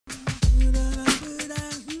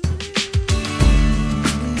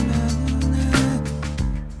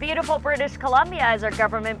Beautiful British Columbia, as our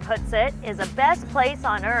government puts it, is the best place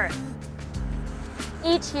on earth.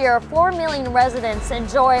 Each year, 4 million residents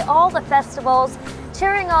enjoy all the festivals,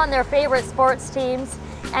 cheering on their favorite sports teams,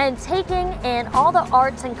 and taking in all the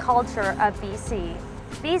arts and culture of BC.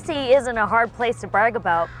 BC isn't a hard place to brag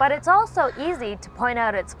about, but it's also easy to point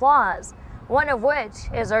out its flaws, one of which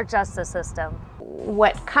is our justice system.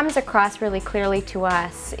 What comes across really clearly to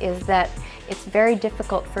us is that it's very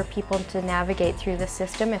difficult for people to navigate through the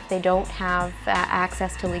system if they don't have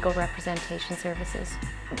access to legal representation services.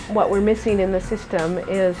 What we're missing in the system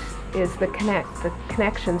is the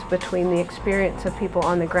connections between the experience of people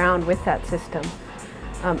on the ground with that system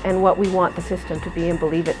and what we want the system to be and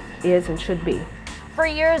believe it is and should be. For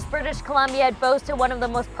years, British Columbia had boasted one of the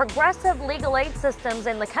most progressive legal aid systems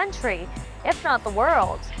in the country, if not the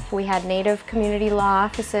world. We had Native community law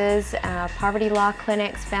offices, poverty law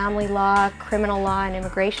clinics, family law, criminal law, and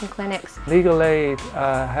immigration clinics. Legal aid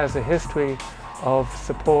has a history of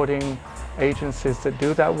supporting agencies that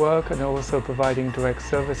do that work and also providing direct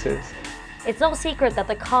services. It's no secret that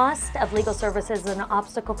the cost of legal services is an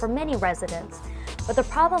obstacle for many residents, but the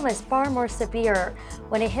problem is far more severe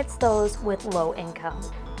when it hits those with low income.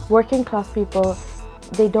 Working class people,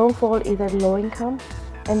 they don't fall either low income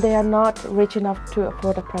and they are not rich enough to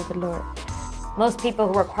afford a private lawyer. Most people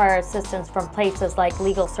who require assistance from places like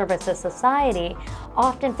Legal Services Society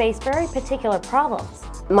often face very particular problems.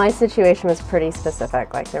 My situation was pretty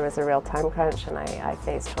specific, like there was a real time crunch and I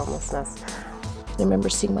faced homelessness. I remember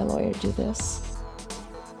seeing my lawyer do this.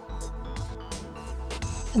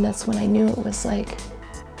 And that's when I knew it was like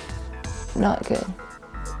not good.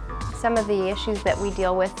 Some of the issues that we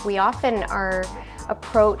deal with, we often are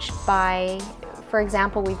approached by, for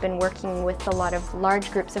example, we've been working with a lot of large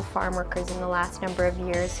groups of farm workers in the last number of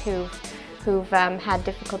years who've had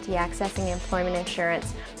difficulty accessing employment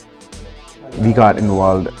insurance. We got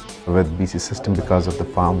involved with BC system because of the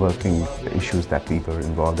farm working issues that we were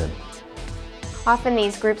involved in. Often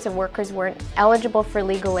these groups of workers weren't eligible for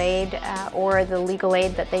legal aid or the legal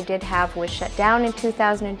aid that they did have was shut down in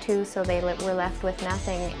 2002, so they were left with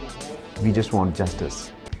nothing. We just want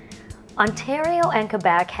justice. Ontario and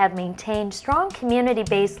Quebec have maintained strong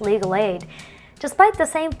community-based legal aid despite the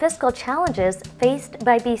same fiscal challenges faced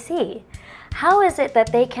by BC. How is it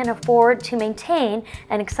that they can afford to maintain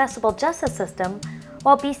an accessible justice system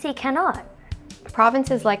while BC cannot?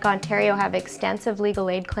 Provinces like Ontario have extensive legal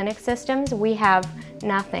aid clinic systems. We have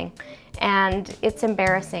nothing, and it's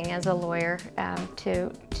embarrassing as a lawyer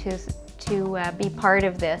to be part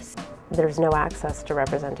of this. There's no access to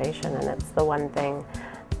representation, and it's the one thing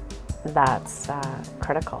that's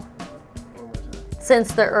critical.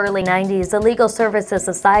 Since the early 90s, the Legal Services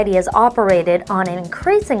Society has operated on an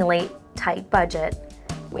increasingly tight budget.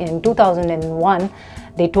 In 2001,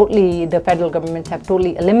 the federal governments have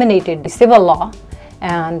totally eliminated the civil law,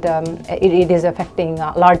 and it is affecting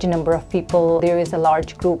a large number of people. There is a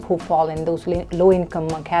large group who fall in those low-income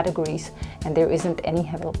categories, and there isn't any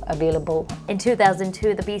help available. In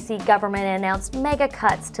 2002, the BC government announced mega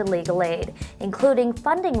cuts to legal aid, including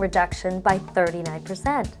funding reduction by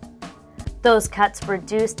 39%. Those cuts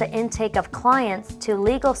reduced the intake of clients to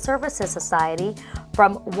Legal Services Society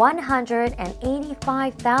from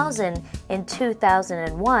 185,000 in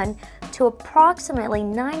 2001 to approximately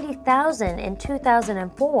 90,000 in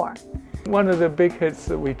 2004. One of the big hits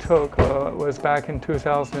that we took was back in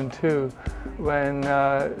 2002 when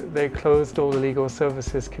they closed all the legal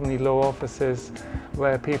services community law offices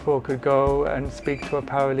where people could go and speak to a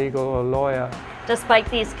paralegal or lawyer. Despite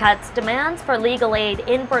these cuts, demands for legal aid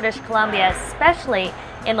in British Columbia, especially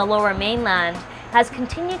in the Lower Mainland, has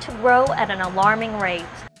continued to grow at an alarming rate.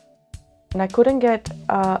 And I couldn't get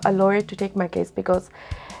a lawyer to take my case because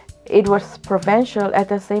it was provincial, at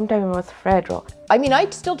the same time it was federal. I mean, I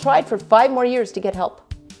still tried for 5 more years to get help.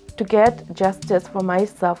 To get justice for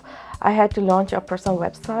myself, I had to launch a personal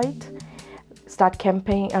website, start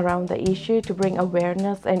campaigning around the issue to bring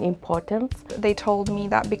awareness and importance. They told me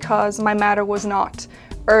that because my matter was not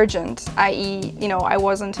urgent, i.e., I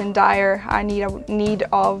wasn't in dire need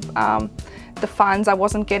of the funds, I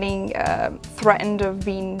wasn't getting threatened of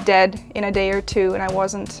being dead in a day or two, and I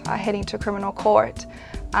wasn't heading to criminal court,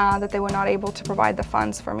 that they were not able to provide the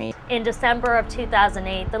funds for me. In December of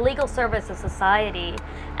 2008, the Legal Services Society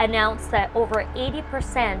announced that over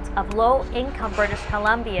 80% of low-income British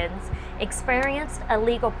Columbians experienced a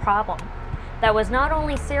legal problem that was not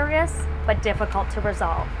only serious, but difficult to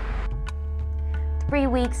resolve. 3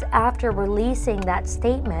 weeks after releasing that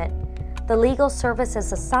statement, the Legal Services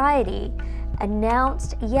Society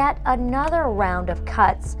announced yet another round of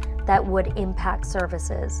cuts that would impact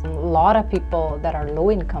services. A lot of people that are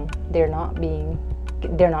low income, they're not being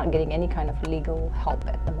they're not getting any kind of legal help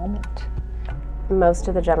at the moment. Most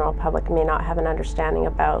of the general public may not have an understanding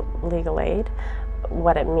about legal aid,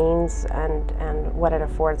 what it means and what it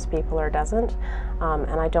affords people or doesn't.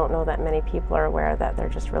 And I don't know that many people are aware that there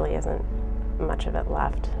just really isn't much of it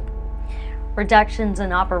left. Reductions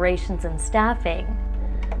in operations and staffing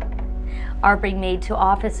are being made to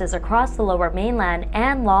offices across the Lower Mainland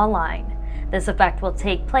and Lawline. This effect will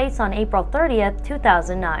take place on April 30th,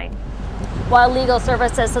 2009. While Legal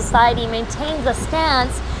Services Society maintains a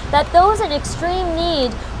stance that those in extreme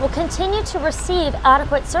need will continue to receive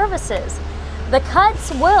adequate services, the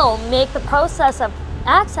cuts will make the process of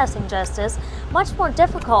accessing justice much more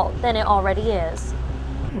difficult than it already is.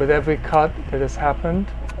 With every cut that has happened,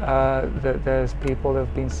 there's people that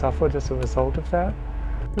have been suffered as a result of that.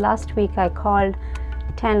 Last week I called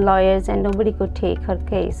 10 lawyers and nobody could take her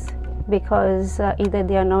case because either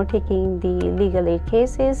they are not taking the legal aid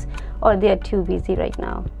cases or they are too busy right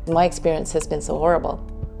now. My experience has been so horrible.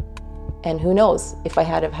 And who knows, if I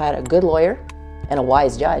had have had a good lawyer and a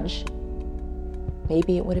wise judge,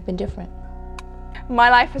 maybe it would have been different. My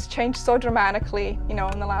life has changed so dramatically, in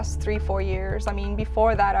the last 3-4 years. I mean,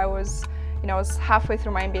 before that I was halfway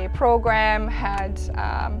through my MBA program, had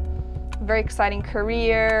a very exciting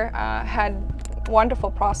career, had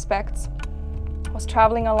wonderful prospects, was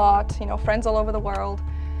traveling a lot, friends all over the world.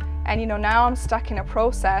 And now I'm stuck in a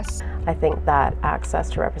process. I think that access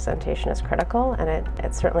to representation is critical, and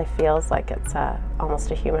it certainly feels like it's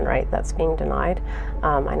almost a human right that's being denied.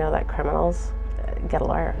 I know that criminals get a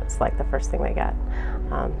lawyer. It's like the first thing they get.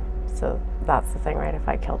 So that's the thing, right? If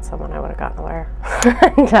I killed someone, I would have gotten a lawyer.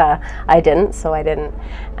 And I didn't, so I didn't.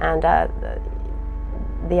 And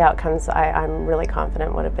the outcomes, I'm really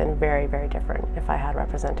confident, would have been very, very different if I had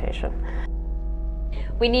representation.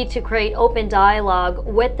 We need to create open dialogue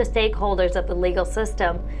with the stakeholders of the legal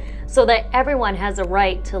system so that everyone has a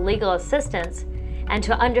right to legal assistance and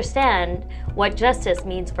to understand what justice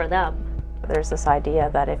means for them. There's this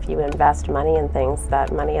idea that if you invest money in things,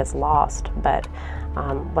 that money is lost, but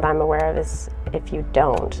what I'm aware of is if you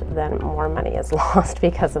don't, then more money is lost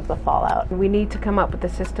because of the fallout. We need to come up with a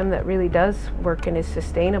system that really does work and is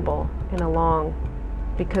sustainable in a long,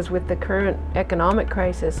 because with the current economic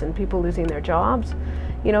crisis and people losing their jobs,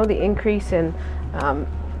 the increase in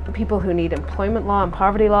people who need employment law and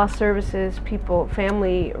poverty law services,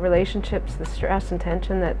 family relationships, the stress and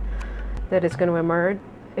tension that is going to emerge.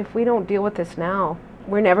 If we don't deal with this now,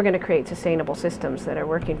 we're never going to create sustainable systems that are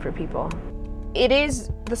working for people. It is,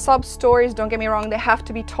 the sub-stories, don't get me wrong, they have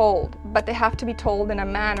to be told, but they have to be told in a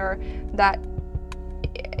manner that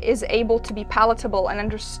is able to be palatable and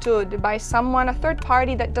understood by someone, a third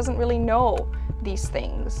party that doesn't really know these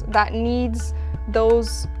things, that needs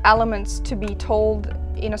those elements to be told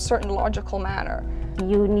in a certain logical manner.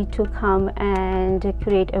 You need to come and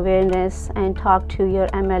create awareness and talk to your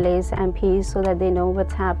MLAs, MPs so that they know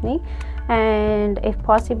what's happening, and if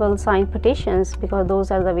possible sign petitions, because those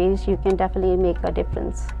are the ways you can definitely make a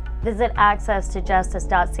difference. Visit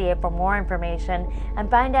accesstojustice.ca for more information and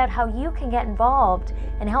find out how you can get involved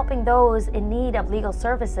in helping those in need of legal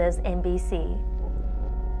services in BC.